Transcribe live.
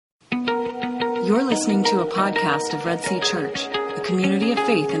You're listening to a podcast of Red Sea Church, a community of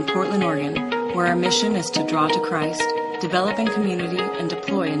faith in Portland, Oregon, where our mission is to draw to Christ, develop in community, and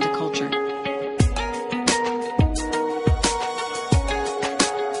deploy into culture.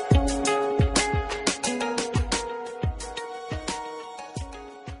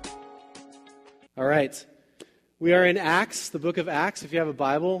 All right. We are in Acts, the book of Acts. If you have a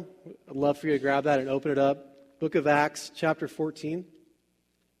Bible, I'd love for you to grab that and open it up. Book of Acts, chapter 14.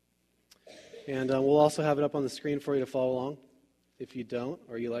 And we'll also have it up on the screen for you to follow along if you don't,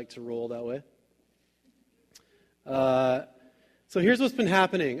 or you like to roll that way. So here's what's been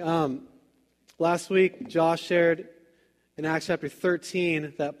happening. Last week, Josh shared in Acts chapter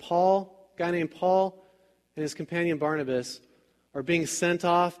 13 that a guy named Paul, and his companion Barnabas are being sent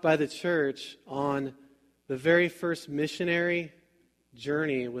off by the church on the very first missionary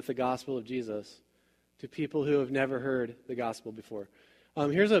journey with the gospel of Jesus to people who have never heard the gospel before.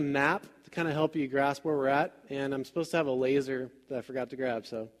 Here's a map to kind of help you grasp where we're at, and I'm supposed to have a laser that I forgot to grab,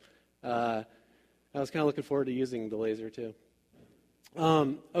 so I was kind of looking forward to using the laser too.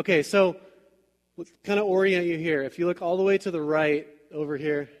 Okay, so let's kind of orient you here. If you look all the way to the right over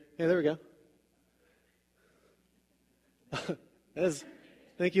here, hey, there we go.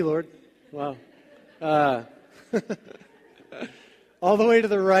 Thank you, Lord. Wow. All the way to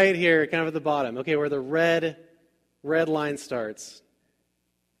the right here, kind of at the bottom. Okay, where the red line starts.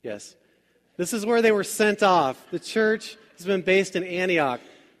 Yes. This is where they were sent off. The church has been based in Antioch.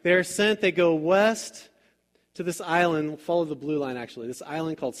 They're sent, they go west to this island, follow the blue line actually, this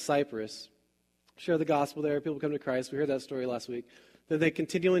island called Cyprus. Share the gospel there, people come to Christ. We heard that story last week. Then they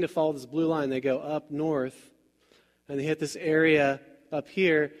continuing to follow this blue line, they go up north, and they hit this area up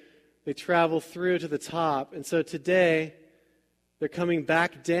here. They travel through to the top. And so today, they're coming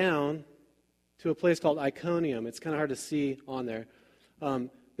back down to a place called Iconium. It's kind of hard to see on there.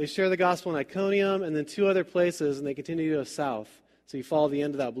 They share the gospel in Iconium and then two other places, and they continue to go south. So you follow the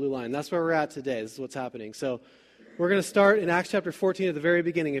end of that blue line. That's where we're at today. This is what's happening. So we're going to start in Acts chapter 14 at the very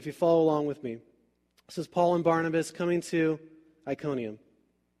beginning, if you follow along with me. This is Paul and Barnabas coming to Iconium.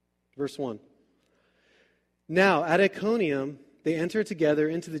 Verse 1. Now, at Iconium, they entered together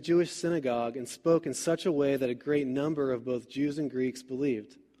into the Jewish synagogue and spoke in such a way that a great number of both Jews and Greeks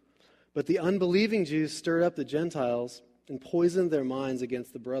believed. But the unbelieving Jews stirred up the Gentiles and poisoned their minds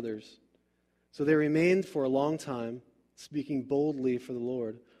against the brothers. So they remained for a long time, speaking boldly for the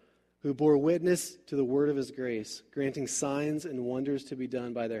Lord, who bore witness to the word of his grace, granting signs and wonders to be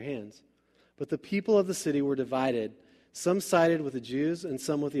done by their hands. But the people of the city were divided. Some sided with the Jews and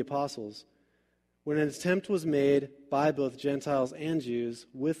some with the apostles. When an attempt was made by both Gentiles and Jews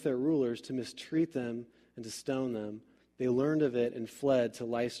with their rulers to mistreat them and to stone them, they learned of it and fled to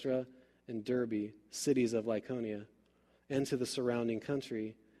Lystra and Derbe, cities of Lycaonia, and to the surrounding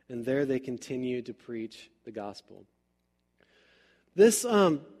country, and there they continued to preach the gospel. This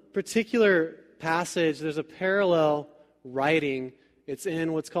particular passage, there's a parallel writing. It's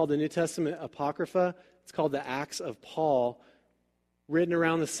in what's called the New Testament Apocrypha. It's called the Acts of Paul, written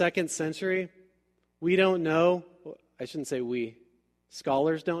around the 2nd century. We don't know, I shouldn't say we,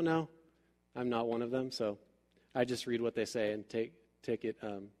 scholars don't know. I'm not one of them, so I just read what they say and take it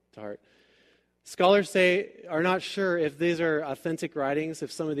to heart. Scholars are not sure if these are authentic writings,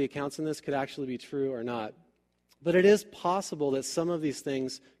 if some of the accounts in this could actually be true or not. But it is possible that some of these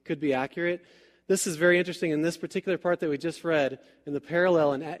things could be accurate. This is very interesting. In this particular part that we just read, in the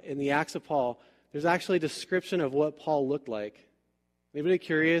parallel in the Acts of Paul, there's actually a description of what Paul looked like. Anybody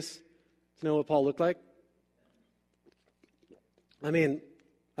curious to know what Paul looked like? I mean,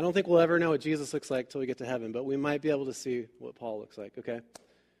 I don't think we'll ever know what Jesus looks like till we get to heaven, but we might be able to see what Paul looks like, okay?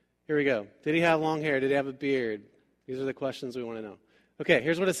 Here we go. Did he have long hair? Did he have a beard? These are the questions we want to know. Okay,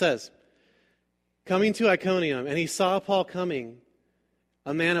 here's what it says. Coming to Iconium, and he saw Paul coming,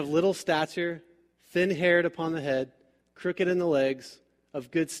 a man of little stature, thin-haired upon the head, crooked in the legs,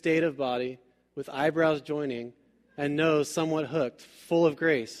 of good state of body, with eyebrows joining, and nose somewhat hooked, full of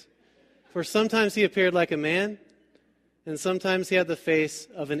grace. For sometimes he appeared like a man, and sometimes he had the face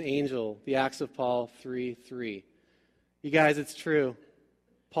of an angel. The Acts of Paul 3:3. You guys, it's true.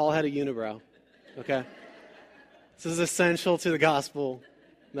 Paul had a unibrow, okay? This is essential to the gospel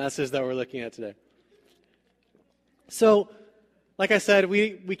message that we're looking at today. So, like I said,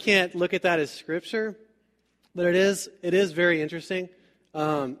 we can't look at that as scripture, but it is very interesting.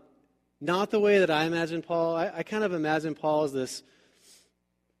 Not the way that I imagine Paul. I kind of imagine Paul as this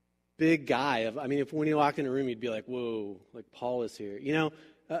big guy. If when you walked in a room, you'd be like, whoa, like Paul is here. You know,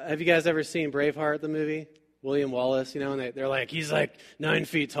 have you guys ever seen Braveheart, the movie? William Wallace, you know, and they're like, he's like 9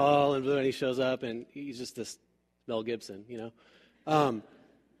 feet tall, and he shows up, and he's just this Mel Gibson, you know.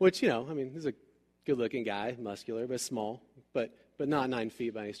 Which, you know, I mean, he's a good-looking guy, muscular, but small, but not 9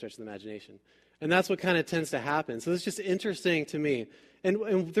 feet by any stretch of the imagination. And that's what kind of tends to happen. So it's just interesting to me.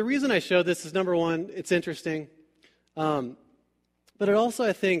 And the reason I show this is, number one, it's interesting. But it also,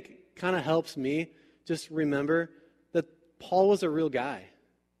 I think, kind of helps me just remember that Paul was a real guy.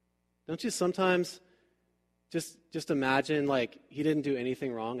 Don't you sometimes just imagine like he didn't do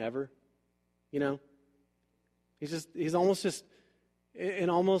anything wrong ever? You know? He's almost just in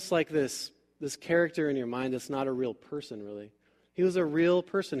almost like this character in your mind that's not a real person, really. He was a real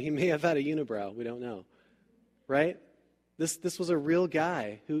person. He may have had a unibrow. We don't know. Right? This was a real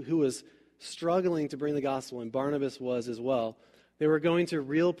guy who was struggling to bring the gospel, and Barnabas was as well. They were going to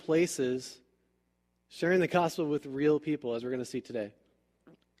real places, sharing the gospel with real people, as we're going to see today.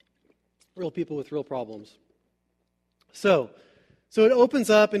 Real people with real problems. So it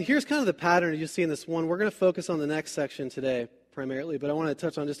opens up, and here's kind of the pattern you see in this one. We're going to focus on the next section today, primarily, but I want to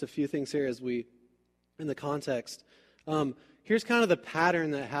touch on just a few things here in the context. Here's kind of the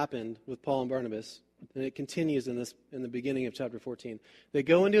pattern that happened with Paul and Barnabas, and it continues in the beginning of chapter 14. They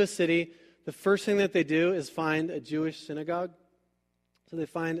go into a city. The first thing that they do is find a Jewish synagogue. So they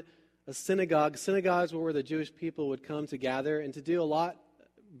find a synagogue. Synagogues were where the Jewish people would come to gather and to do a lot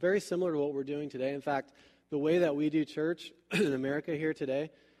very similar to what we're doing today. In fact, the way that we do church in America here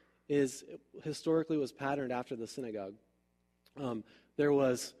today historically was patterned after the synagogue. There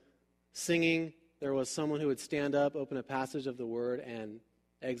was singing. There was someone who would stand up, open a passage of the Word, and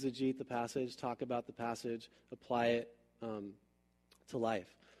exegete the passage, talk about the passage, apply it to life.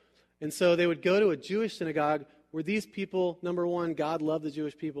 And so they would go to a Jewish synagogue where these people, number one, God loved the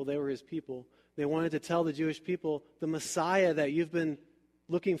Jewish people. They were His people. They wanted to tell the Jewish people, the Messiah that you've been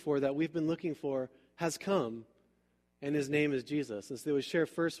looking for, that we've been looking for, has come, and His name is Jesus. And so they would share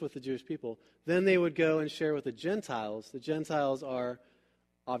first with the Jewish people. Then they would go and share with the Gentiles. The Gentiles are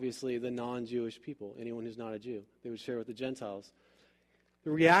obviously the non-Jewish people, anyone who's not a Jew. They would share with the Gentiles.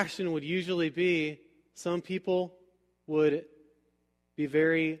 The reaction would usually be some people would be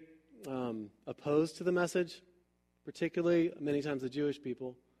very opposed to the message, particularly many times the Jewish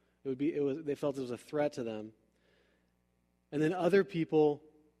people. They felt it was a threat to them. And then other people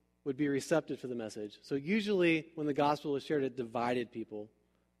would be receptive to the message. So usually when the gospel was shared, it divided people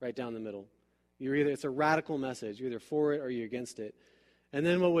right down the middle. It's a radical message. You're either for it or you're against it. And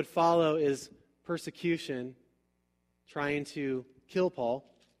then what would follow is persecution, trying to kill Paul,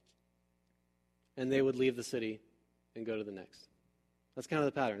 and they would leave the city and go to the next. That's kind of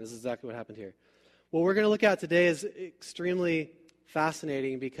the pattern. This is exactly what happened here. What we're going to look at today is extremely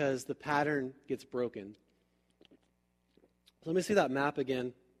fascinating because the pattern gets broken. So let me see that map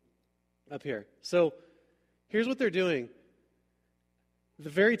again up here. So here's what they're doing. At the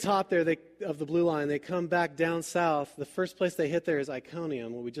very top there of the blue line, they come back down south. The first place they hit there is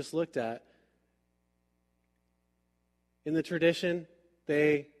Iconium, what we just looked at. In the tradition,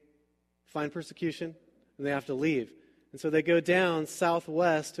 they find persecution and they have to leave. And so they go down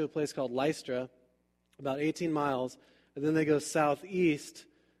southwest to a place called Lystra, about 18 miles, and then they go southeast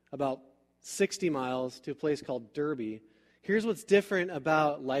about 60 miles to a place called Derbe. Here's what's different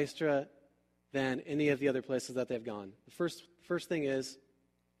about Lystra than any of the other places that they've gone. The first thing is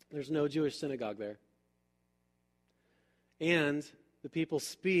there's no Jewish synagogue there. And the people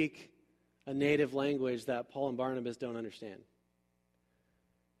speak a native language that Paul and Barnabas don't understand.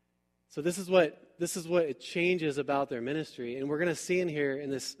 So this is what it changes about their ministry. And we're going to see in here in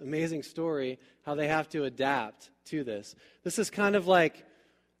this amazing story how they have to adapt to this. This is kind of like,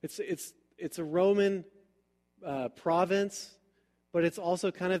 it's a Roman province, but it's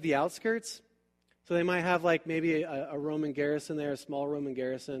also kind of the outskirts. So they might have like maybe a Roman garrison there, a small Roman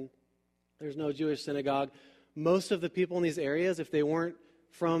garrison. There's no Jewish synagogue. Most of the people in these areas, if they weren't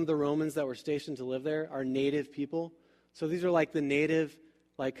from the Romans that were stationed to live there, are native people. So these are like the native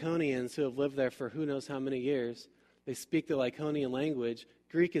Lycaonians who have lived there for who knows how many years. They speak the Lycaonian language.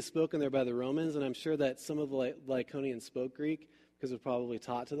 Greek is spoken there by the Romans, and I'm sure that some of the Lycaonians spoke Greek because it was probably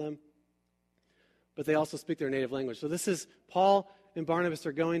taught to them. But they also speak their native language. So this is Paul and Barnabas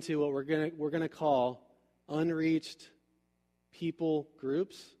are going to what we're going to call unreached people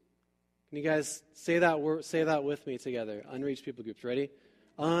groups. Can you guys say that with me together? Unreached people groups. Ready?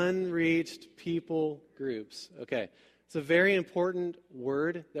 Unreached people groups. Okay. It's a very important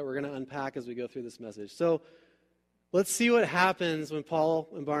word that we're going to unpack as we go through this message. So let's see what happens when Paul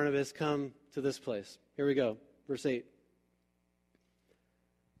and Barnabas come to this place. Here we go. Verse 8.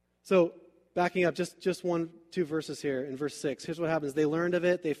 So backing up just 2 verses here in verse 6. Here's what happens. They learned of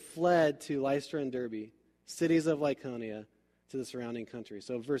it. They fled to Lystra and Derbe, cities of Lycaonia, to the surrounding country.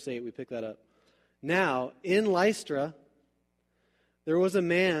 So verse 8, we pick that up. Now, in Lystra, there was a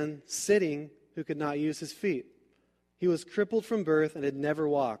man sitting who could not use his feet. He was crippled from birth and had never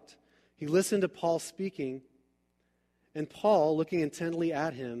walked. He listened to Paul speaking, and Paul, looking intently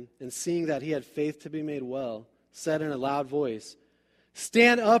at him and seeing that he had faith to be made well, said in a loud voice,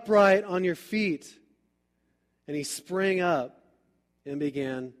 "Stand upright on your feet." And he sprang up and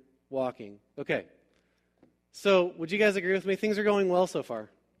began walking. Okay, so would you guys agree with me? Things are going well so far.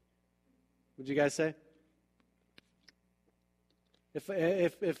 Would you guys say? If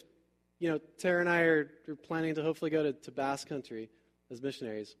Tara and I are planning to hopefully go to Basque Country as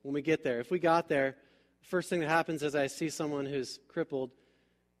missionaries, when we get there, if we got there, the first thing that happens is I see someone who's crippled,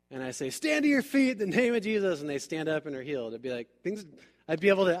 and I say, "Stand to your feet in the name of Jesus," and they stand up and are healed. It'd be like, I'd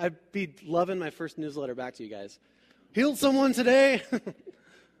be loving my first newsletter back to you guys. Healed someone today?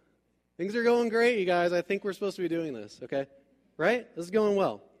 Things are going great, you guys. I think we're supposed to be doing this, okay? Right? This is going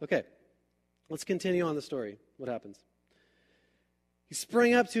well. Okay. Let's continue on the story. What happens? He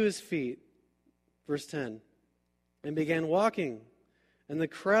sprang up to his feet, verse 10, and began walking. And the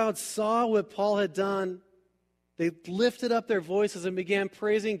crowd saw what Paul had done. They lifted up their voices and began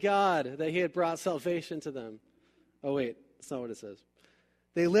praising God that he had brought salvation to them. Oh, wait, that's not what it says.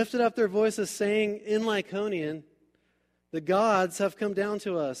 They lifted up their voices, saying in Lycaonian, "The gods have come down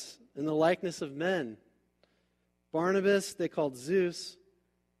to us in the likeness of men." Barnabas they called Zeus,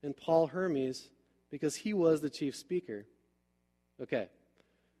 and Paul Hermes, because he was the chief speaker. Okay,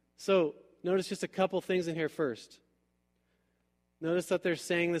 so notice just a couple things in here first. Notice that they're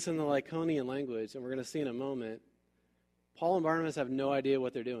saying this in the Lycaonian language, and we're going to see in a moment. Paul and Barnabas have no idea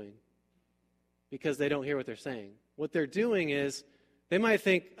what they're doing because they don't hear what they're saying. What they're doing is, they might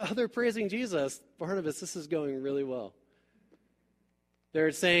think, "Oh, they're praising Jesus. Barnabas, this is going really well."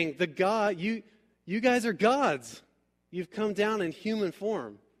 They're saying, you guys are gods. You've come down in human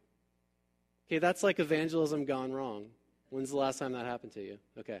form. Okay, that's like evangelism gone wrong. When's the last time that happened to you?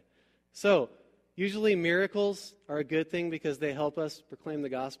 Okay. So, usually miracles are a good thing because they help us proclaim the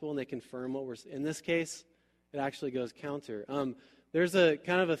gospel and they confirm what we're... In this case, it actually goes counter. There's a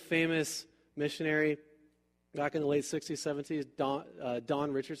kind of a famous missionary back in the late 60s, 70s,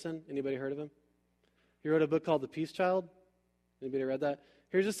 Don Richardson. Anybody heard of him? He wrote a book called The Peace Child. Anybody read that?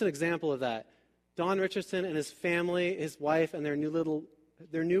 Here's just an example of that. Don Richardson and his family, his wife, and their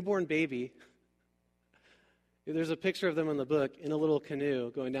newborn baby. There's a picture of them in the book in a little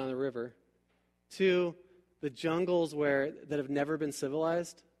canoe going down the river to the jungles that have never been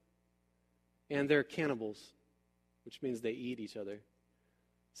civilized, and they're cannibals, which means they eat each other.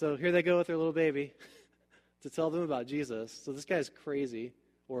 So here they go with their little baby to tell them about Jesus. So this guy's crazy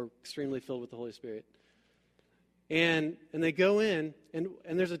or extremely filled with the Holy Spirit. And they go in, and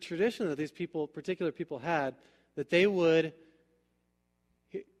there's a tradition that these particular people had, that they would,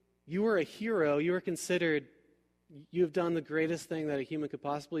 you were a hero, you were considered, you have done the greatest thing that a human could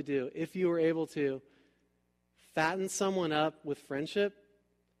possibly do if you were able to fatten someone up with friendship,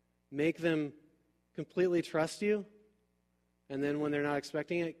 make them completely trust you, and then when they're not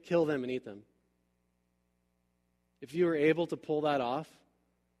expecting it, kill them and eat them. If you were able to pull that off,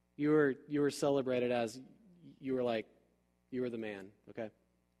 you were celebrated as you were the man, okay?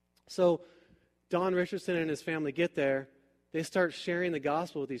 So Don Richardson and his family get there. They start sharing the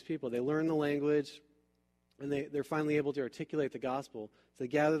gospel with these people. They learn the language, and they're finally able to articulate the gospel. So they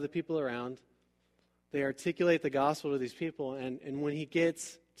gather the people around. They articulate the gospel to these people, and when he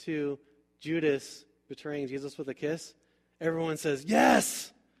gets to Judas betraying Jesus with a kiss, everyone says,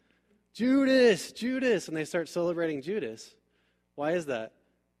 "Yes! Judas! Judas!" And they start celebrating Judas. Why is that?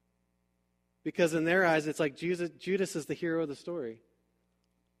 Because in their eyes, it's like Judas is the hero of the story.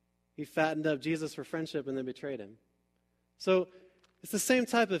 He fattened up Jesus for friendship and then betrayed him. So it's the same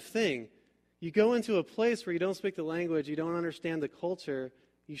type of thing. You go into a place where you don't speak the language, you don't understand the culture,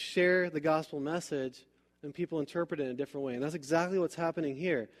 you share the gospel message, and people interpret it in a different way. And that's exactly what's happening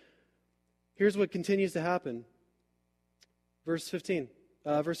here. Here's what continues to happen. Verse 14.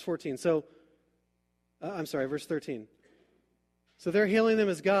 Verse 13. So they're hailing them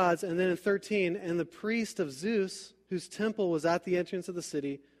as gods, and then in 13, and the priest of Zeus, whose temple was at the entrance of the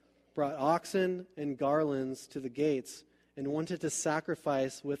city, brought oxen and garlands to the gates and wanted to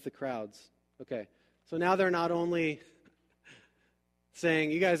sacrifice with the crowds. Okay, so now they're not only saying,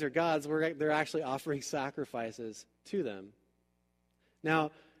 "You guys are gods," they're actually offering sacrifices to them.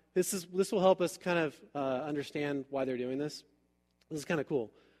 Now, this will help us kind of understand why they're doing this. This is kind of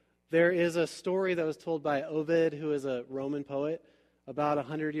cool. There is a story that was told by Ovid, who is a Roman poet, about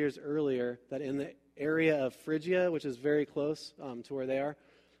 100 years earlier, that in the area of Phrygia, which is very close to where they are,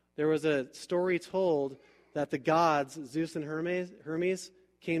 there was a story told that the gods, Zeus and Hermes,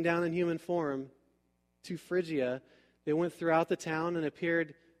 came down in human form to Phrygia. They went throughout the town and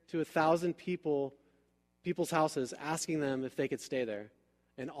appeared to 1,000 people's houses, asking them if they could stay there.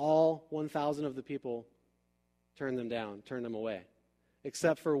 And all 1,000 of the people turned them down, turned them away.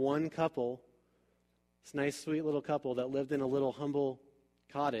 Except for one couple, this nice, sweet little couple that lived in a little humble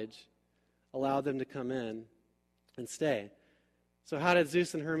cottage, allowed them to come in and stay. So how did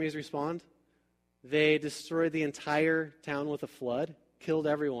Zeus and Hermes respond? They destroyed the entire town with a flood, killed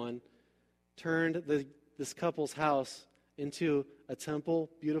everyone, turned this couple's house into a temple,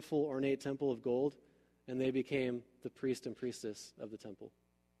 beautiful, ornate temple of gold, and they became the priest and priestess of the temple.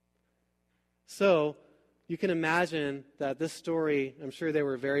 So you can imagine that this story, I'm sure they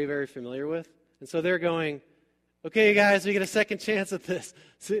were very, very familiar with. And so they're going, okay, you guys, we get a second chance at this.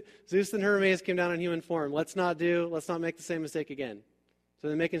 Zeus and Hermes came down in human form. Let's not make the same mistake again. So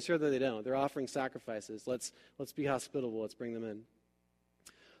they're making sure that they don't. They're offering sacrifices. Let's be hospitable. Let's bring them in.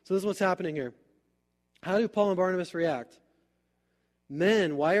 So this is what's happening here. How do Paul and Barnabas react?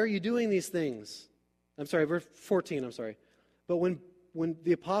 Men, why are you doing these things? Verse 14, But when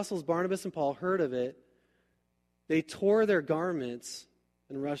the apostles Barnabas and Paul heard of it, they tore their garments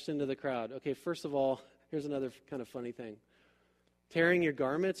and rushed into the crowd. Okay, first of all, here's another kind of funny thing. Tearing your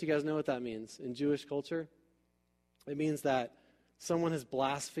garments, you guys know what that means in Jewish culture? It means that someone has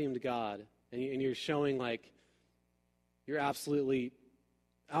blasphemed God, and you're showing like you're absolutely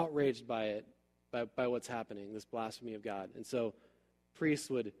outraged by it, by what's happening, this blasphemy of God. And so priests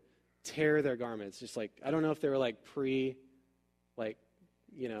would tear their garments, just like, I don't know if they were like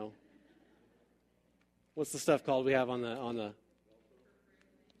what's the stuff called we have on the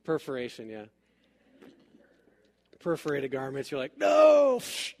perforation, yeah. Perforated garments, you're like, no!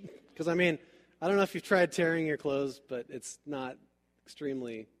 Because, I don't know if you've tried tearing your clothes, but it's not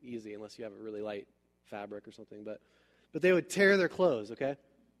extremely easy unless you have a really light fabric or something. But they would tear their clothes, okay?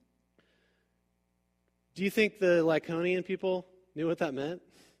 Do you think the Lycaonian people knew what that meant?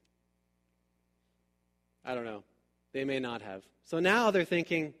 I don't know. They may not have. So now they're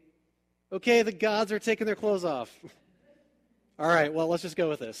thinking, okay, the gods are taking their clothes off. All right, well, let's just go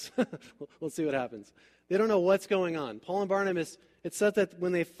with this. Let's see what happens. They don't know what's going on. Paul and Barnabas, it said that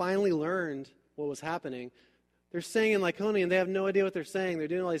when they finally learned what was happening, they're saying in Lycaonian, they have no idea what they're saying. They're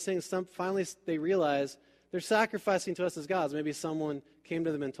doing all these things. Finally, they realize they're sacrificing to us as gods. Maybe someone came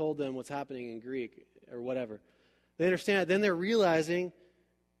to them and told them what's happening in Greek or whatever. They understand it. Then they're realizing,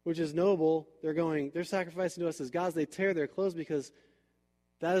 which is noble, they're sacrificing to us as gods. They tear their clothes because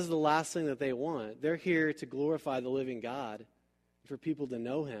that is the last thing that they want. They're here to glorify the living God, for people to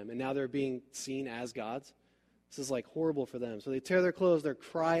know him, and now they're being seen as gods. This is like horrible for them. So they tear their clothes, they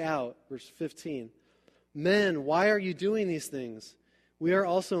cry out, verse 15. Men, why are you doing these things? We are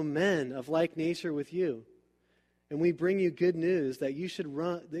also men of like nature with you, and we bring you good news that you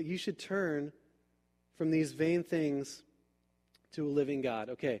should turn from these vain things to a living God.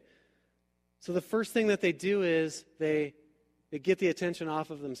 Okay, so the first thing that they do is they get the attention off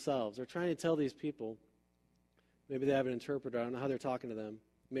of themselves. They're trying to tell these people. Maybe they have an interpreter. I don't know how they're talking to them.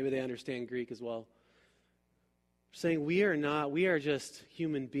 Maybe they understand Greek as well. Saying, we are just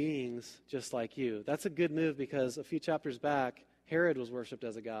human beings just like you. That's a good move because a few chapters back, Herod was worshipped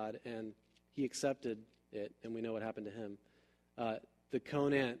as a god, and he accepted it, and we know what happened to him. The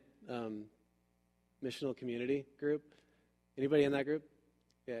Conant missional community group, anybody in that group?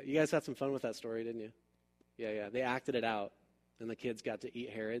 Yeah, you guys had some fun with that story, didn't you? Yeah. They acted it out, and the kids got to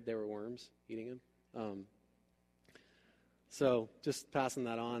eat Herod. They were worms eating him. So just passing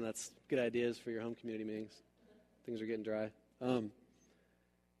that on, that's good ideas for your home community meetings. Things are getting dry.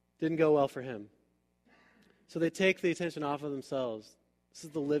 Didn't go well for him. So they take the attention off of themselves. This is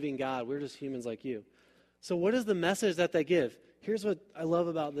the living God. We're just humans like you. So what is the message that they give? Here's what I love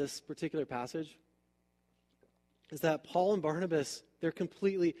about this particular passage, is that Paul and Barnabas, they're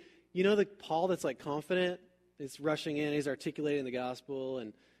completely, the Paul that's like confident, is rushing in, he's articulating the gospel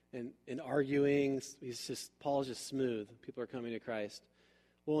and arguing. Paul's just smooth. People are coming to Christ.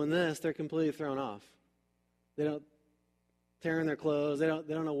 Well, in this, they're completely thrown off. They don't tearing their clothes. They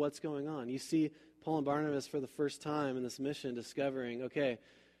don't know what's going on. You see Paul and Barnabas for the first time in this mission discovering, okay,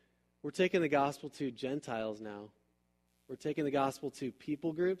 we're taking the gospel to Gentiles now. We're taking the gospel to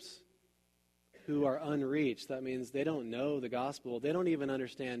people groups who are unreached. That means they don't know the gospel. They don't even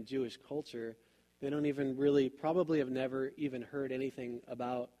understand Jewish culture. They don't even probably have never even heard anything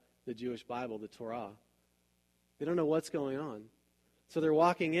about the Jewish Bible, the Torah. They don't know what's going on. So they're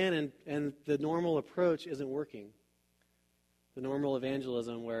walking in, and the normal approach isn't working. The normal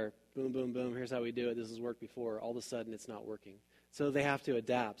evangelism where boom, boom, boom, here's how we do it, this has worked before, all of a sudden it's not working. So they have to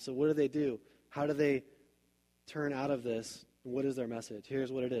adapt. So what do? How do they turn out of this? And what is their message?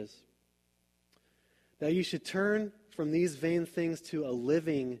 Here's what it is. that you should turn from these vain things to a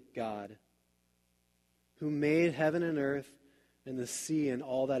living God, who made heaven and earth and the sea and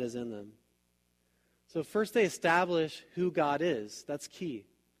all that is in them. So first they establish who God is. That's key.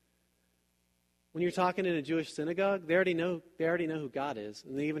 When you're talking in a Jewish synagogue, they already know who God is,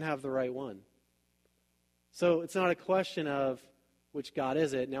 and they even have the right one. So it's not a question of which God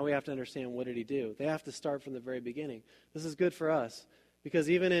is it. Now we have to understand, what did he do? They have to start from the very beginning. This is good for us, because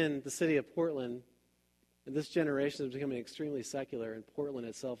even in the city of Portland, this generation is becoming extremely secular, and Portland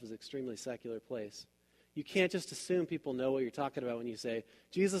itself is an extremely secular place. You can't just assume people know what you're talking about when you say,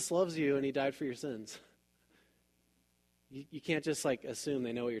 Jesus loves you and he died for your sins. You can't just assume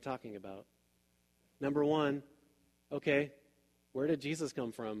they know what you're talking about. Number one, okay, where did Jesus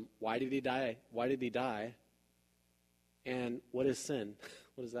come from? Why did he die? Why did he die? And what is sin?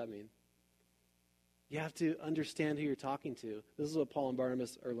 What does that mean? You have to understand who you're talking to. This is what Paul and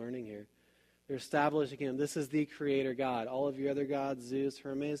Barnabas are learning here. They're establishing him. This is the creator God. All of your other gods, Zeus,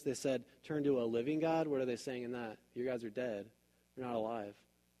 Hermes, they said, turn to a living God. What are they saying in that? Your gods are dead. They're not alive.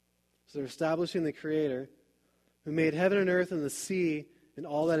 So they're establishing the creator who made heaven and earth and the sea and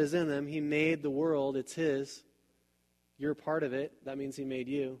all that is in them. He made the world. It's his. You're a part of it. That means he made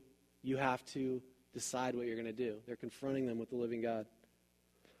you. You have to decide what you're going to do. They're confronting them with the living God.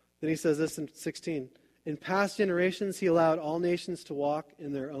 Then he says this in 16. In past generations, he allowed all nations to walk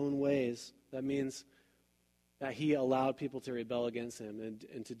in their own ways. That means that he allowed people to rebel against him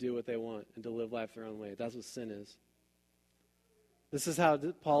and to do what they want and to live life their own way. That's what sin is. This is how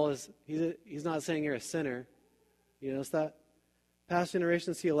Paul is. He's not saying you're a sinner. You notice that? Past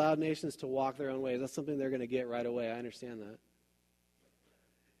generations, he allowed nations to walk their own ways. That's something they're going to get right away. I understand that.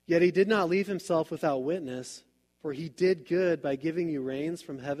 Yet he did not leave himself without witness, for he did good by giving you rains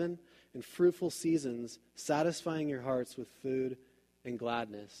from heaven and fruitful seasons, satisfying your hearts with food and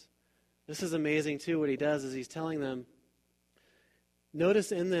gladness. This is amazing, too. What he does is he's telling them,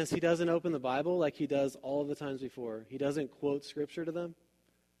 notice in this, he doesn't open the Bible like he does all of the times before. He doesn't quote Scripture to them.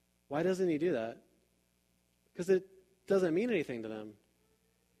 Why doesn't he do that? Because it doesn't mean anything to them.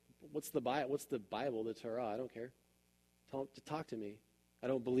 What's the Bible, the Torah? I don't care. Talk to me. I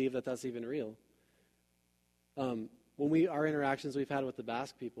don't believe that that's even real. When our interactions we've had with the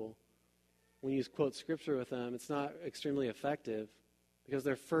Basque people, when you quote Scripture with them, it's not extremely effective because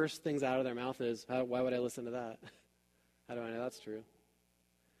their first things out of their mouth is, why would I listen to that? How do I know that's true?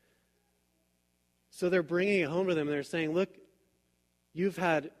 So they're bringing it home to them, and they're saying, look, you've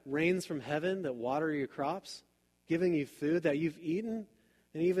had rains from heaven that water your crops, giving you food that you've eaten,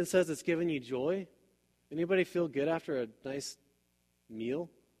 and he even says it's given you joy. Anybody feel good after a nice meal?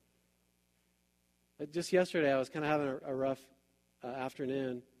 Just yesterday, I was kind of having a rough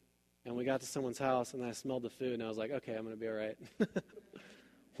afternoon, and we got to someone's house, and I smelled the food, and I was like, okay, I'm going to be all right.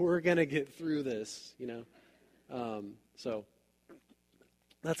 We're going to get through this, So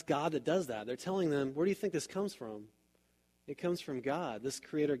that's God that does that. They're telling them, where do you think this comes from? It comes from God, this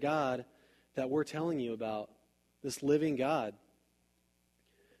creator God that we're telling you about, this living God.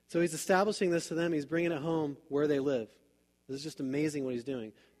 So he's establishing this to them. He's bringing it home where they live. This is just amazing what he's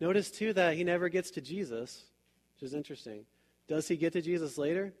doing. Notice, too, that he never gets to Jesus, which is interesting. Does he get to Jesus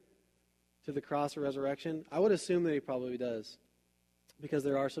later? To the cross or resurrection? I would assume that he probably does, because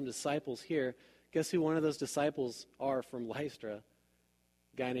there are some disciples here. Guess who one of those disciples are from Lystra?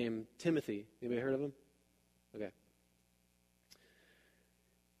 A guy named Timothy. Anybody heard of him? Okay.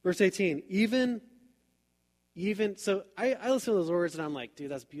 Verse 18. So I listen to those words and I'm like,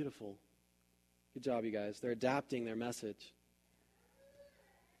 dude, that's beautiful. Good job, you guys. They're adapting their message.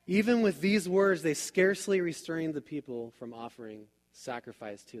 Even with these words, they scarcely restrained the people from offering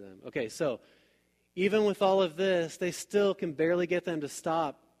sacrifice to them. Okay, so even with all of this, they still can barely get them to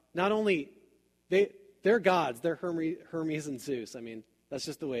stop. Not only, they're gods. They're Hermes and Zeus. I mean, that's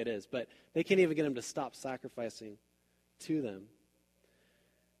just the way it is. But they can't even get them to stop sacrificing to them.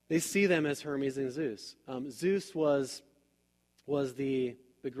 They see them as Hermes and Zeus. Zeus was the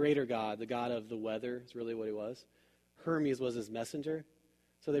greater god, the god of the weather is really what he was. Hermes was his messenger.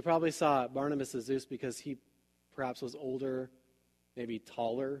 So they probably saw Barnabas as Zeus because he perhaps was older, maybe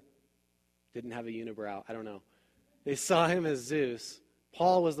taller, didn't have a unibrow. I don't know. They saw him as Zeus.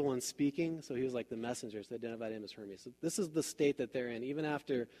 Paul was the one speaking, so he was like the messenger, so they identified him as Hermes. So this is the state that they're in. Even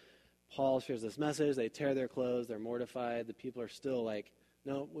after Paul shares this message, they tear their clothes, they're mortified. The people are still like,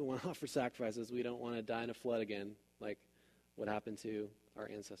 no, we want to offer sacrifices. We don't want to die in a flood again, like what happened to our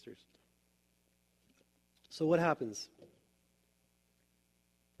ancestors. So what happens?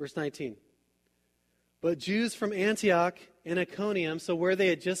 Verse 19. But Jews from Antioch and Iconium, so where they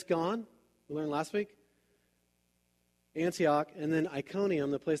had just gone, we learned last week, Antioch, and then Iconium,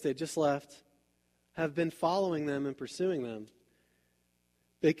 the place they had just left, have been following them and pursuing them.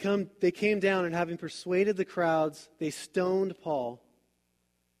 They came down, and having persuaded the crowds, they stoned Paul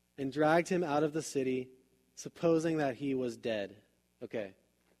and dragged him out of the city, supposing that he was dead. Okay.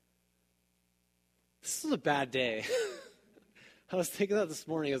 This is a bad day. I was thinking that this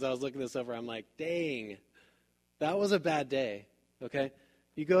morning as I was looking this over. I'm like, dang, that was a bad day. Okay?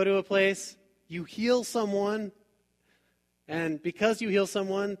 You go to a place, you heal someone, and because you heal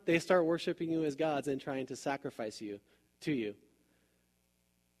someone, they start worshiping you as gods and trying to sacrifice you to you.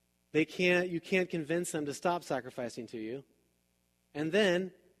 You can't convince them to stop sacrificing to you. And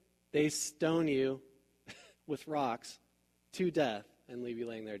then they stone you with rocks to death and leave you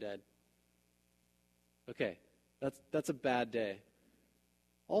laying there dead. Okay, that's a bad day.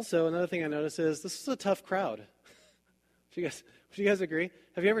 Also, another thing I noticed is this is a tough crowd. Would you guys agree?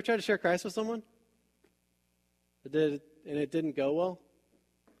 Have you ever tried to share Christ with someone? And it didn't go well?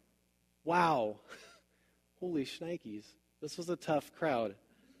 Wow. Holy shnikes. This was a tough crowd.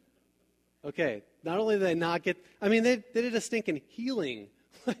 Okay, not only did they not get, they did a stinking healing.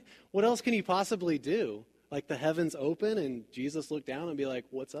 What else can you possibly do? Like the heavens open and Jesus looked down and be like,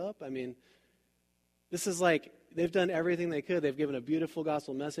 what's up? This is like, they've done everything they could. They've given a beautiful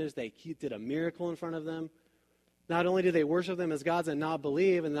gospel message. They did a miracle in front of them. Not only do they worship them as gods and not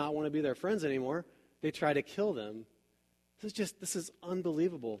believe and not want to be their friends anymore, they try to kill them. This is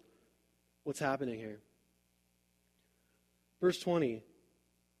unbelievable what's happening here. Verse 20.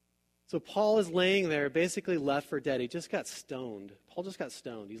 So Paul is laying there, basically left for dead. He just got stoned. Paul just got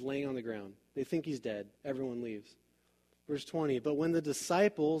stoned. He's laying on the ground. They think he's dead. Everyone leaves. Verse 20. But when the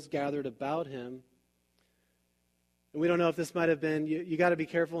disciples gathered about him, and we don't know if this might have been, you got to be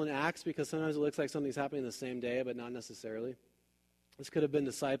careful in Acts because sometimes it looks like something's happening the same day, but not necessarily. This could have been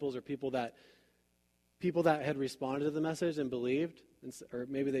disciples or people that had responded to the message and believed, or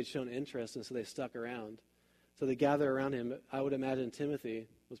maybe they'd shown interest, and so they stuck around. So they gather around him. I would imagine Timothy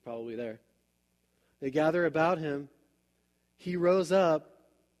was probably there. They gather about him. He rose up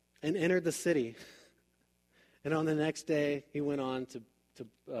and entered the city. And on the next day, he went on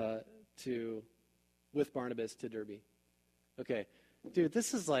with Barnabas to Derbe. Okay, dude,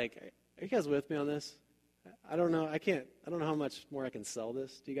 this is like, are you guys with me on this? I don't know. I don't know how much more I can sell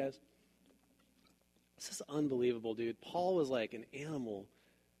this to you guys. This is unbelievable, dude. Paul was like an animal.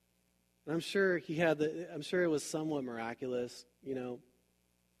 And I'm sure it was somewhat miraculous,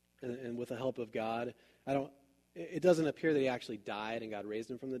 and with the help of God. It doesn't appear that he actually died and God raised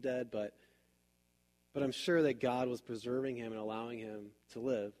him from the dead, but I'm sure that God was preserving him and allowing him to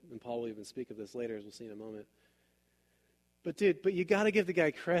live. And Paul will even speak of this later, as we'll see in a moment. But you got to give the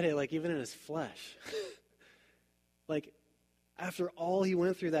guy credit, like even in his flesh. Like, after all he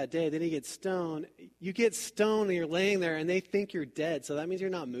went through that day, then he gets stoned. You get stoned and you're laying there and they think you're dead, so that means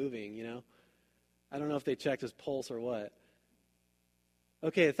you're not moving, I don't know if they checked his pulse or what.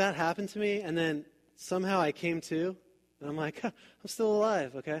 Okay, if that happened to me and then somehow I came to, and I'm like, I'm still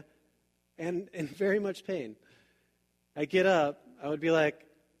alive, okay? And in very much pain. I get up, I would be like,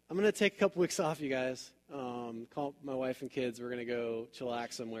 I'm going to take a couple weeks off, you guys. Call my wife and kids. We're going to go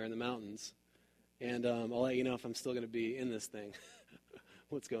chillax somewhere in the mountains. And I'll let you know if I'm still going to be in this thing.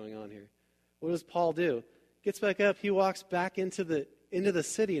 What's going on here? What does Paul do? Gets back up. He walks back into the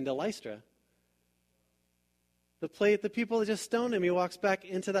city, into Lystra. The people that just stoned him, he walks back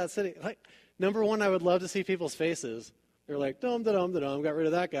into that city. Like, number one, I would love to see people's faces. They're like, dum, da, dum, da, dum, got rid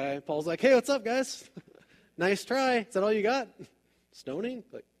of that guy. Paul's like, hey, what's up, guys? Nice try. Is that all you got? Stoning?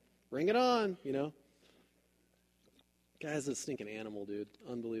 Like, bring it on, Guy's a stinking animal, dude.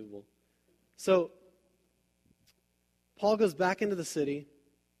 Unbelievable. So, Paul goes back into the city,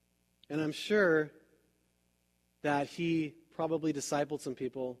 and I'm sure that he probably discipled some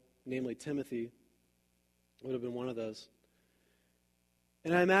people, namely Timothy would have been one of those.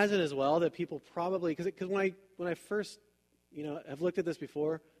 And I imagine as well that people probably, because when I first, have looked at this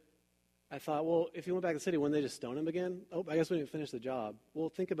before, I thought, well, if he went back to the city, wouldn't they just stone him again? Oh, I guess we didn't finish the job. Well,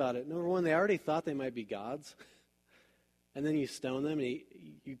 think about it. Number one, they already thought they might be gods. And then you stone them, and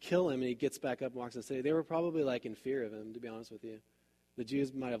you kill him, and he gets back up and walks in the city. They were probably like in fear of him, to be honest with you. The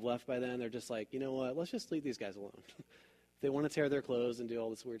Jews might have left by then. They're just like, you know what, let's just leave these guys alone. If they want to tear their clothes and do all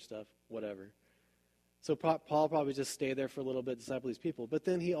this weird stuff, whatever. So Paul probably just stayed there for a little bit, disciple these people. But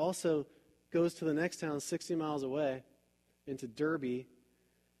then he also goes to the next town 60 miles away, into Derbe,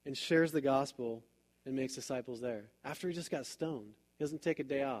 and shares the gospel and makes disciples there. After he just got stoned. He doesn't take a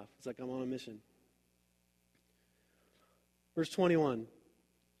day off. It's like, I'm on a mission. Verse 21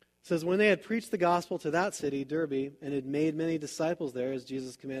 says, when they had preached the gospel to that city, Derbe, and had made many disciples there, as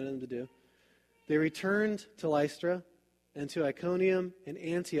Jesus commanded them to do, they returned to Lystra, and to Iconium and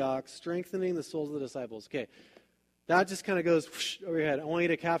Antioch, strengthening the souls of the disciples. Okay, that just kind of goes whoosh, over your head. I want you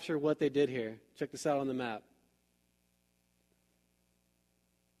to capture what they did here. Check this out on the map.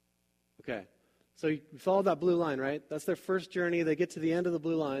 Okay, so you followed that blue line, right? That's their first journey. They get to the end of the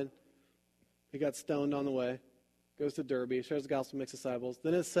blue line. They got stoned on the way. Goes to Derbe, shares the gospel, makes disciples.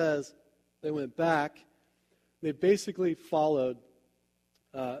 Then it says they went back. They basically followed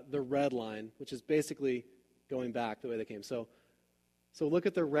the red line, which is basically going back the way they came. So look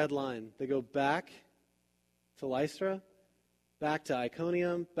at the red line. They go back to Lystra, back to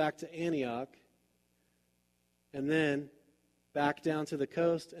Iconium, back to Antioch, and then back down to the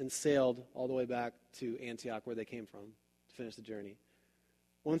coast and sailed all the way back to Antioch where they came from to finish the journey.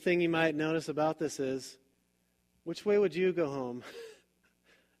 One thing you might notice about this is, which way would you go home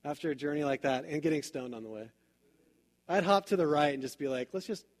after a journey like that and getting stoned on the way? I'd hop to the right and just be like,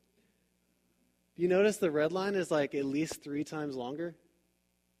 you notice the red line is like at least 3 times longer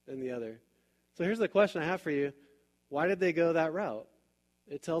than the other. So here's the question I have for you. Why did they go that route?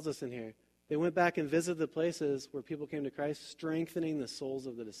 It tells us in here. They went back and visited the places where people came to Christ, strengthening the souls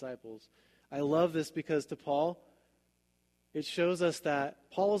of the disciples. I love this because to Paul, it shows us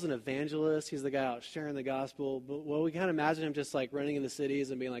that Paul was an evangelist. He's the guy out sharing the gospel. But we can't imagine him just like running in the cities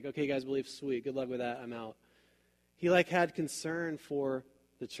and being like, okay, you guys believe, sweet, good luck with that, I'm out. He had concern for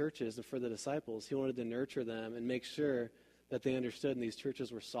the churches and for the disciples. He wanted to nurture them and make sure that they understood and these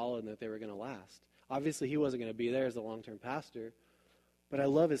churches were solid and that they were going to last. Obviously, he wasn't going to be there as a long-term pastor. But I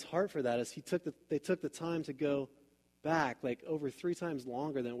love his heart for that as they took the time to go back like over 3 times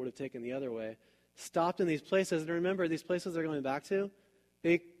longer than it would have taken the other way. Stopped in these places. And remember, these places they're going back to,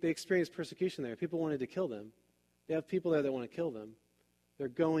 they experienced persecution there. People wanted to kill them. They have people there that want to kill them. They're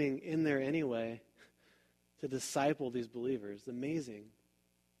going in there anyway to disciple these believers. Amazing.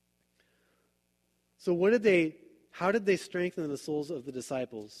 So how did they strengthen the souls of the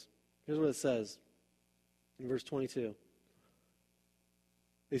disciples? Here's what it says in verse 22.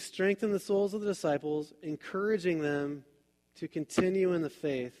 They strengthened the souls of the disciples, encouraging them to continue in the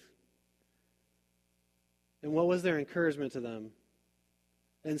faith. And what was their encouragement to them?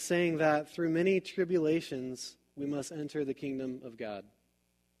 And saying that through many tribulations we must enter the kingdom of God.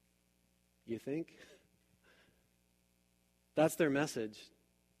 You think? That's their message.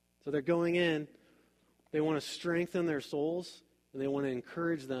 So they're going in, they want to strengthen their souls, and they want to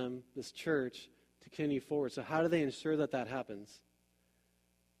encourage them, this church, to continue forward. So how do they ensure that happens?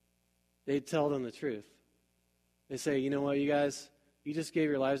 They tell them the truth. They say, you know what, you guys, you just gave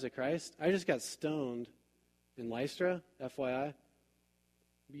your lives to Christ. I just got stoned in Lystra, FYI.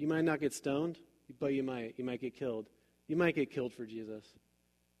 You might not get stoned, but you might get killed. You might get killed for Jesus.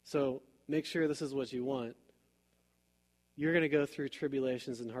 So make sure this is what you want. You're going to go through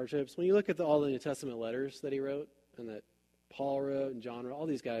tribulations and hardships. When you look at all the New Testament letters that he wrote and that Paul wrote and John wrote, all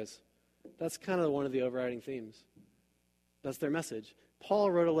these guys, that's kind of one of the overriding themes. That's their message. Paul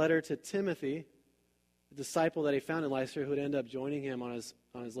wrote a letter to Timothy, a disciple that he found in Lystra who would end up joining him on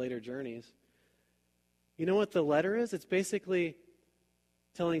his later journeys. You know what the letter is? It's basically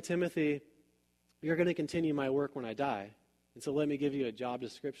telling Timothy, you're going to continue my work when I die. And so let me give you a job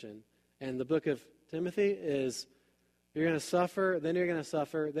description. And the book of Timothy is, you're going to suffer, then you're going to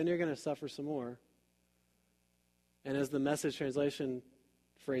suffer, then you're going to suffer some more. And as the Message translation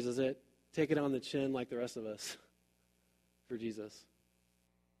phrases it, take it on the chin like the rest of us for Jesus.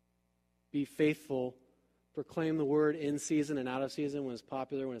 Be faithful. Proclaim the word in season and out of season, when it's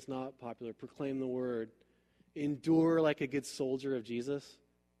popular, when it's not popular. Proclaim the word. Endure like a good soldier of Jesus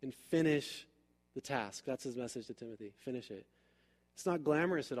and finish the task. That's his message to Timothy. Finish it. It's not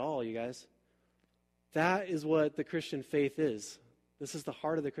glamorous at all, you guys. That is what the Christian faith is. This is the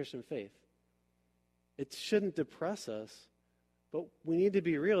heart of the Christian faith. It shouldn't depress us, but we need to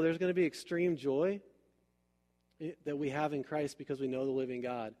be real. There's going to be extreme joy that we have in Christ because we know the living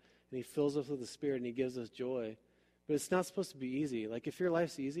God. And he fills us with the Spirit and he gives us joy. But it's not supposed to be easy. Like if your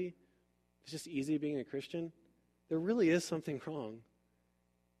life's easy, it's just easy being a Christian, there really is something wrong.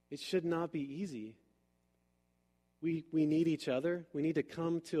 It should not be easy. We need each other. We need to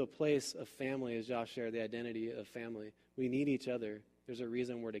come to a place of family, as Josh shared, the identity of family. We need each other. There's a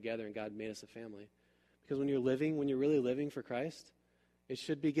reason we're together and God made us a family. Because when you're really living for Christ, it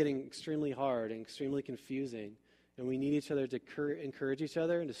should be getting extremely hard and extremely confusing. And we need each other to encourage each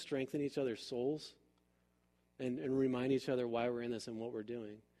other and to strengthen each other's souls and remind each other why we're in this and what we're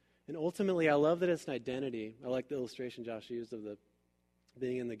doing. And ultimately, I love that it's an identity. I like the illustration Josh used of the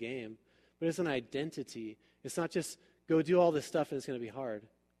being in the game. But it's an identity. It's not just go do all this stuff and it's going to be hard.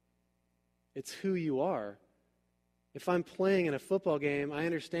 It's who you are. If I'm playing in a football game, I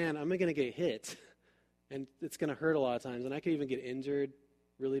understand I'm going to get hit. And it's going to hurt a lot of times, and I could even get injured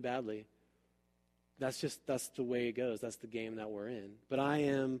really badly. That's the way it goes. That's the game that we're in. But I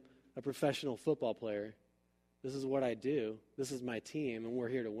am a professional football player. This is what I do. This is my team, and we're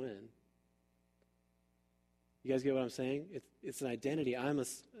here to win. You guys get what I'm saying? It's an identity.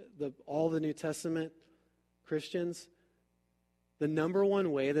 All the New Testament Christians, the number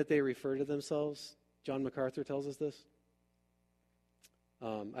one way that they refer to themselves, John MacArthur tells us this.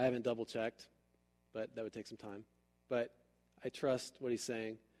 I haven't double-checked, but that would take some time. But I trust what he's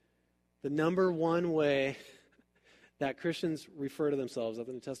saying. The number one way that Christians refer to themselves, that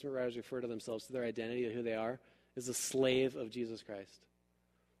the New Testament writers refer to themselves, to their identity, of who they are, is a slave of Jesus Christ.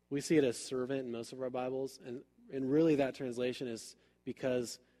 We see it as servant in most of our Bibles, and really that translation is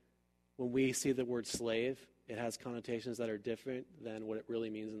because when we see the word slave, it has connotations that are different than what it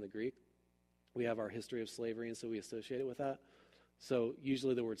really means in the Greek. We have our history of slavery, and so we associate it with that. So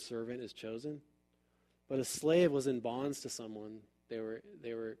usually the word servant is chosen. But a slave was in bonds to someone. They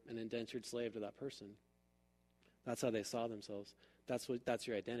were an indentured slave to that person. That's how they saw themselves. That's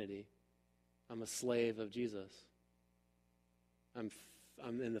your identity. I'm a slave of Jesus. I'm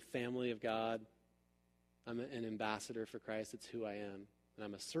in the family of God. I'm an ambassador for Christ. It's who I am. And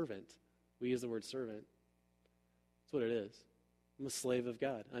I'm a servant. We use the word servant. That's what it is. I'm a slave of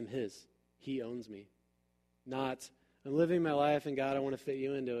God. I'm His. He owns me. Not, I'm living my life, and God, I want to fit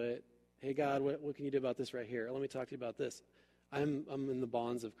you into it. Hey, God, what can you do about this right here? Let me talk to you about this. I'm in the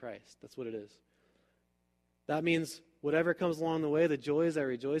bonds of Christ. That's what it is. That means whatever comes along the way, the joys, I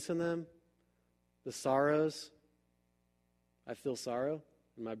rejoice in them. The sorrows, I feel sorrow.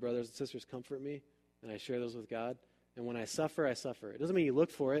 And my brothers and sisters comfort me, and I share those with God. And when I suffer, I suffer. It doesn't mean you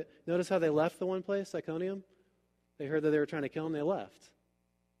look for it. Notice how they left the one place, Iconium? They heard that they were trying to kill him, they left.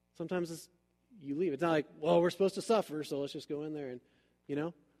 Sometimes you leave. It's not like, well, we're supposed to suffer, so let's just go in there.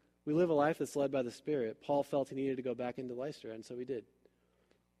 And, we live a life that's led by the Spirit. Paul felt he needed to go back into Lystra, and so he did.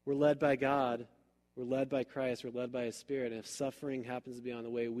 We're led by God. We're led by Christ. We're led by His Spirit. And if suffering happens to be on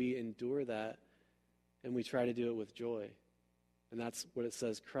the way, we endure that, and we try to do it with joy. And that's what it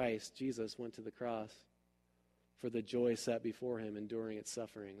says. Christ, Jesus, went to the cross for the joy set before Him, enduring its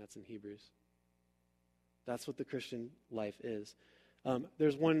suffering. That's in Hebrews. That's what the Christian life is.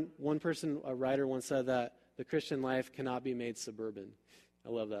 There's one person, a writer once said that the Christian life cannot be made suburban. I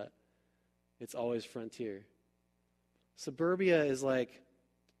love that. It's always frontier. Suburbia is like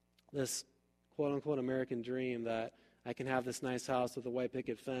this quote-unquote American dream that I can have this nice house with a white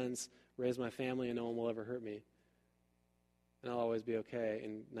picket fence, raise my family, and no one will ever hurt me. And I'll always be okay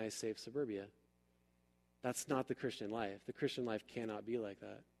in nice, safe suburbia. That's not the Christian life. The Christian life cannot be like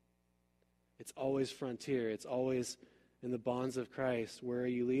that. It's always frontier. It's always in the bonds of Christ. Where are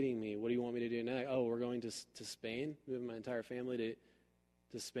you leading me? What do you want me to do next? Oh, we're going to Spain, moving my entire family to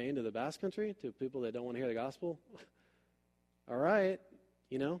Spain, to the Basque Country, to people that don't want to hear the gospel. All right,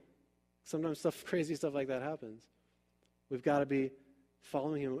 sometimes crazy stuff like that happens. We've got to be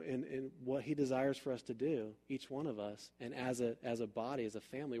following Him in what He desires for us to do, each one of us, and as a body, as a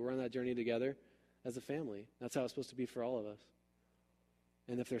family. We're on that journey together as a family. That's how it's supposed to be for all of us.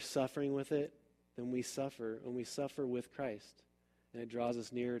 And if there's suffering with it, then we suffer, and we suffer with Christ, and it draws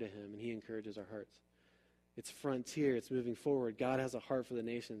us nearer to Him, and He encourages our hearts. It's frontier. It's moving forward. God has a heart for the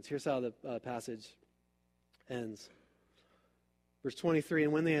nations. Here's how the passage ends. Verse 23,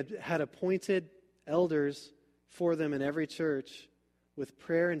 and when they had appointed elders for them in every church, with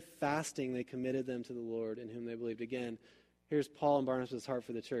prayer and fasting they committed them to the Lord in whom they believed. Again, here's Paul and Barnabas' heart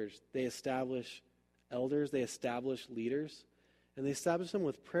for the church. They establish elders. They establish leaders. And they establish them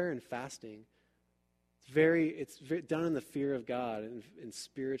with prayer and fasting. It's done in the fear of God and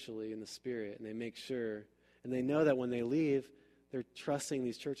spiritually in the Spirit. And they make sure. And they know that when they leave, they're trusting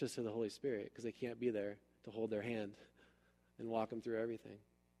these churches to the Holy Spirit because they can't be there to hold their hand and walk them through everything.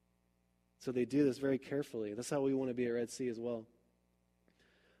 So they do this very carefully. That's how we want to be at Red Sea as well.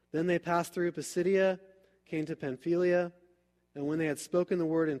 Then they passed through Pisidia, came to Pamphylia, and when they had spoken the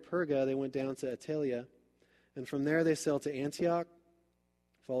word in Perga, they went down to Attalia. And from there they sailed to Antioch,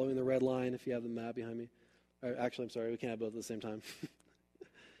 following the red line, if you have the map behind me. Actually, I'm sorry, we can't have both at the same time.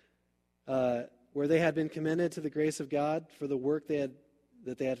 Where they had been commended to the grace of God for the work that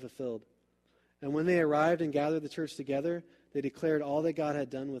they had fulfilled. And when they arrived and gathered the church together, they declared all that God had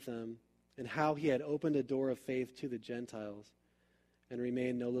done with them and how He had opened a door of faith to the Gentiles and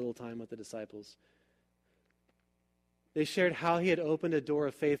remained no little time with the disciples. They shared how He had opened a door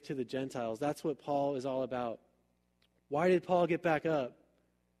of faith to the Gentiles. That's what Paul is all about. Why did Paul get back up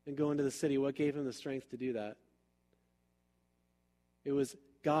and go into the city? What gave him the strength to do that? It was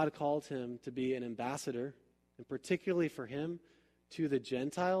God called him to be an ambassador, and particularly for him, to the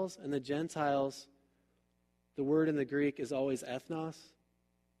Gentiles. And the Gentiles the word in the Greek is always ethnos.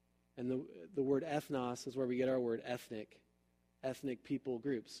 And the word ethnos is where we get our word ethnic people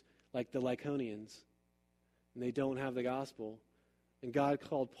groups, like the Lycaonians. And they don't have the gospel. And God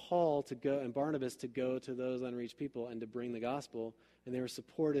called Paul to go and Barnabas to go to those unreached people and to bring the gospel. And they were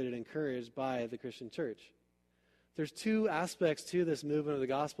supported and encouraged by the Christian church. There's two aspects to this movement of the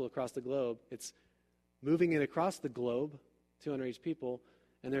gospel across the globe. It's moving it across the globe to unreached people.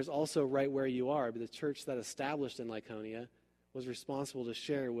 And there's also right where you are. But the church that established in Lycaonia was responsible to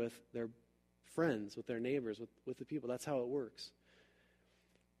share with their friends, with their neighbors, with the people. That's how it works.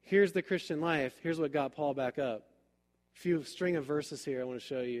 Here's the Christian life. Here's what got Paul back up. A few string of verses here I want to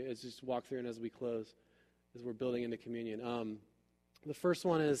show you as just walk through and as we close, as we're building into communion. The first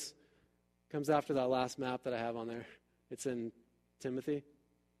one comes after that last map that I have on there. It's in Timothy,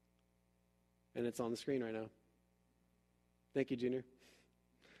 and it's on the screen right now. Thank you, Junior.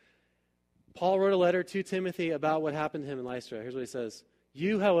 Paul wrote a letter to Timothy about what happened to him in Lystra. Here's what he says.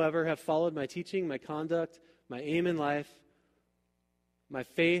 You, however, have followed my teaching, my conduct, my aim in life, my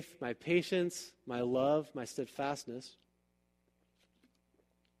faith, my patience, my love, my steadfastness,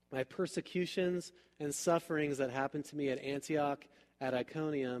 my persecutions and sufferings that happened to me at Antioch, at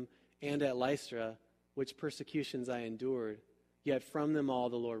Iconium, and at Lystra, which persecutions I endured, yet from them all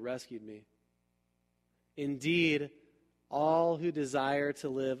the Lord rescued me. Indeed, all who desire to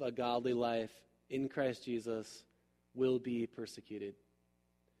live a godly life in Christ Jesus will be persecuted.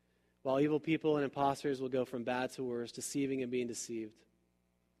 While evil people and impostors will go from bad to worse, deceiving and being deceived.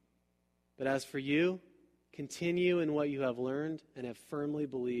 But as for you, continue in what you have learned and have firmly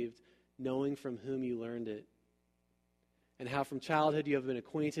believed, knowing from whom you learned it, and how from childhood you have been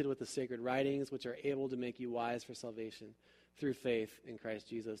acquainted with the sacred writings, which are able to make you wise for salvation through faith in Christ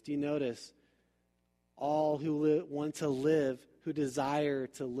Jesus. Do you notice all who want to live, who desire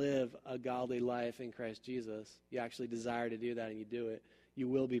to live a godly life in Christ Jesus, you actually desire to do that and you do it, you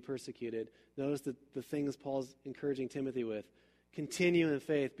will be persecuted. Notice the things Paul's encouraging Timothy with. Continue in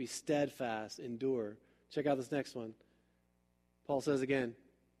faith, be steadfast, endure. Check out this next one. Paul says again,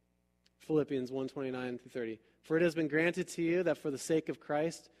 Philippians 1:29-30. For it has been granted to you that for the sake of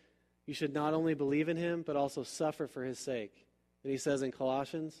Christ, you should not only believe in him, but also suffer for his sake. And he says in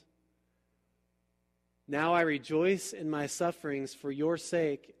Colossians, now I rejoice in my sufferings for your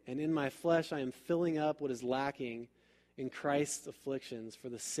sake, and in my flesh I am filling up what is lacking in Christ's afflictions for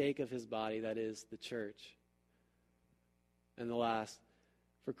the sake of his body, that is, the church. And the last,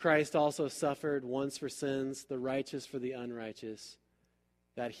 for Christ also suffered once for sins, the righteous for the unrighteous,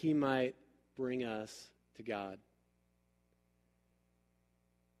 that he might bring us to God.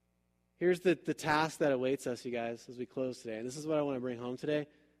 Here's the task that awaits us, you guys, as we close today. And this is what I want to bring home today.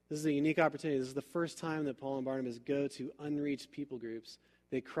 This is a unique opportunity. This is the first time that Paul and Barnabas go to unreached people groups.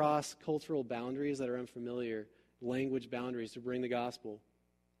 They cross cultural boundaries that are unfamiliar, language boundaries to bring the gospel.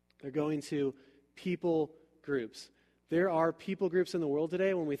 They're going to people groups. There are people groups in the world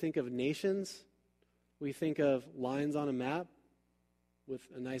today. When we think of nations, we think of lines on a map with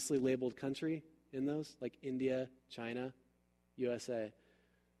a nicely labeled country in those, like India, China, USA.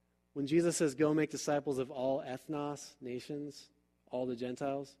 When Jesus says, go make disciples of all ethnos, nations, all the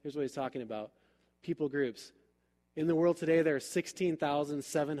Gentiles, here's what he's talking about. People groups. In the world today, there are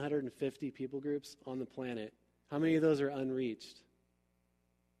 16,750 people groups on the planet. How many of those are unreached?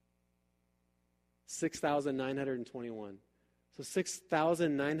 6,921. So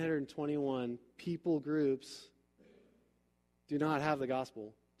 6,921 people groups do not have the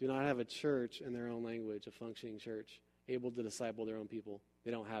gospel, do not have a church in their own language, a functioning church, able to disciple their own people.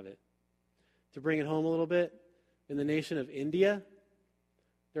 They don't have it. To bring it home a little bit, in the nation of India,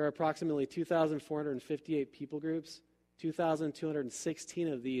 there are approximately 2,458 people groups.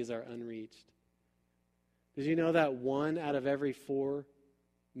 2,216 of these are unreached. Did you know that 1 out of every 4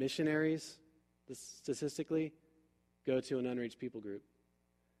 missionaries, statistically, go to an unreached people group?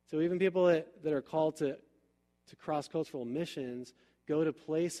 So even people that are called to cross-cultural missions go to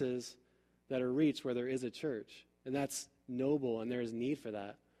places that are reached where there is a church. And that's noble, and there is need for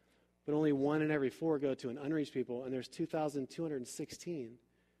that. But only 1 in every 4 go to an unreached people, and there's 2,216.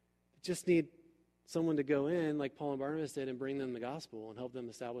 Just need someone to go in, like Paul and Barnabas did, and bring them the gospel and help them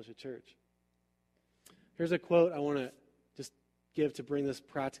establish a church. Here's a quote I want to just give to bring this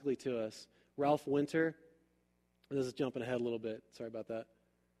practically to us. Ralph Winter, and this is jumping ahead a little bit. Sorry about that.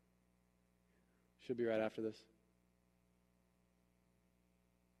 Should be right after this.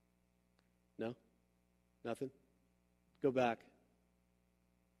 No? Nothing? Go back.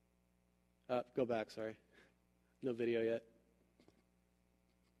 Go back, sorry. No video yet.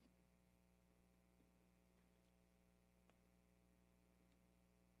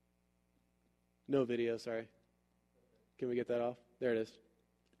 No video, sorry. Can we get that off? There it is.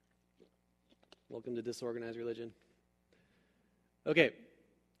 Welcome to Disorganized Religion. Okay,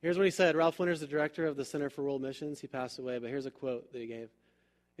 here's what he said. Ralph Winter's the director of the Center for World Missions. He passed away, but here's a quote that he gave.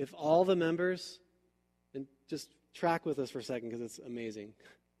 If all the members, and just track with us for a second because it's amazing.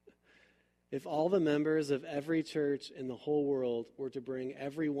 If all the members of every church in the whole world were to bring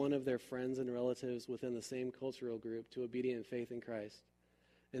every one of their friends and relatives within the same cultural group to obedient faith in Christ,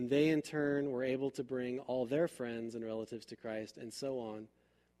 and they in turn were able to bring all their friends and relatives to Christ, and so on,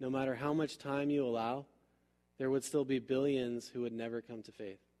 no matter how much time you allow, there would still be billions who would never come to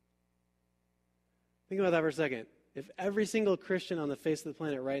faith. Think about that for a second. If every single Christian on the face of the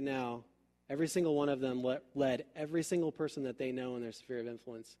planet right now, every single one of them led every single person that they know in their sphere of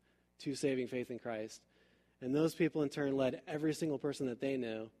influence to saving faith in Christ, and those people in turn led every single person that they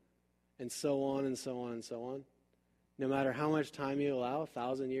know, and so on and so on and so on, no matter how much time you allow,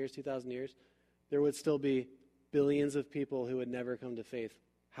 1,000 years, 2,000 years, there would still be billions of people who would never come to faith.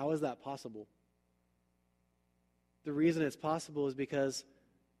 How is that possible? The reason it's possible is because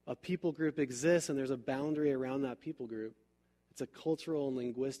a people group exists and there's a boundary around that people group. It's a cultural and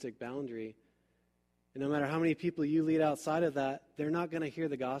linguistic boundary. And no matter how many people you lead outside of that, they're not going to hear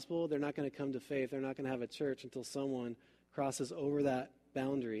the gospel. They're not going to come to faith. They're not going to have a church until someone crosses over that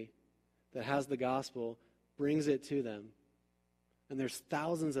boundary that has the gospel, brings it to them. And there's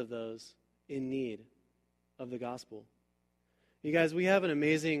thousands of those in need of the gospel. You guys, we have an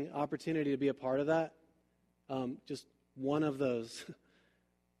amazing opportunity to be a part of that. Just one of those.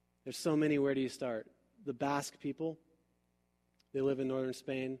 There's so many. Where do you start? The Basque people, they live in northern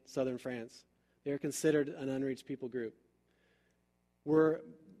Spain, southern France. They're considered an unreached people group.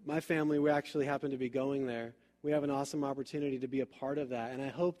 My family, we actually happen to be going there. We have an awesome opportunity to be a part of that. And I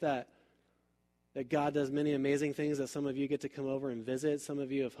hope that God does many amazing things, that some of you get to come over and visit. Some of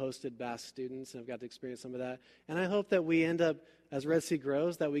you have hosted Basque students and have got to experience some of that. And I hope that we end up, as Red Sea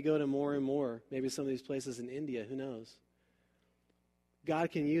grows, that we go to more and more, maybe some of these places in India, who knows.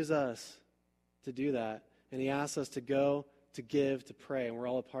 God can use us to do that. And he asks us to go, to give, to pray. And we're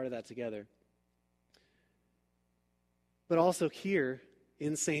all a part of that together. But also here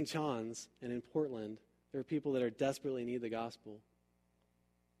in St. John's and in Portland, there are people that are desperately need the gospel.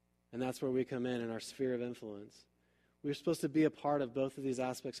 And that's where we come in our sphere of influence. We're supposed to be a part of both of these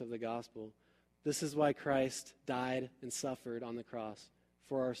aspects of the gospel. This is why Christ died and suffered on the cross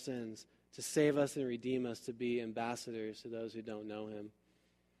for our sins, to save us and redeem us, to be ambassadors to those who don't know him.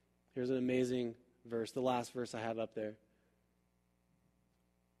 Here's an amazing verse, the last verse I have up there,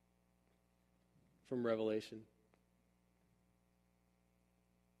 from Revelation.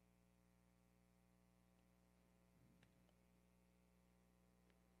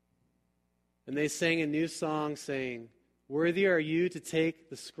 And they sang a new song, saying, "Worthy are you to take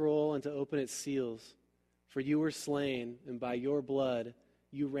the scroll and to open its seals. For you were slain, and by your blood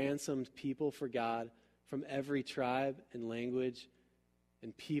you ransomed people for God from every tribe and language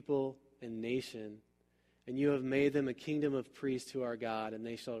and people and nation. And you have made them a kingdom of priests to our God, and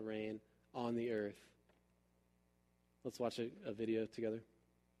they shall reign on the earth." Let's watch a video together.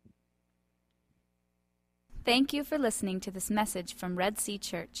 Thank you for listening to this message from Red Sea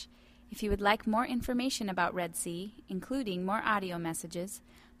Church. If you would like more information about Red Sea, including more audio messages,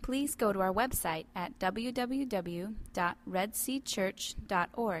 please go to our website at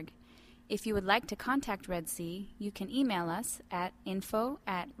www.redseachurch.org. If you would like to contact Red Sea, you can email us at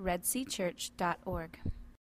info@redseachurch.org.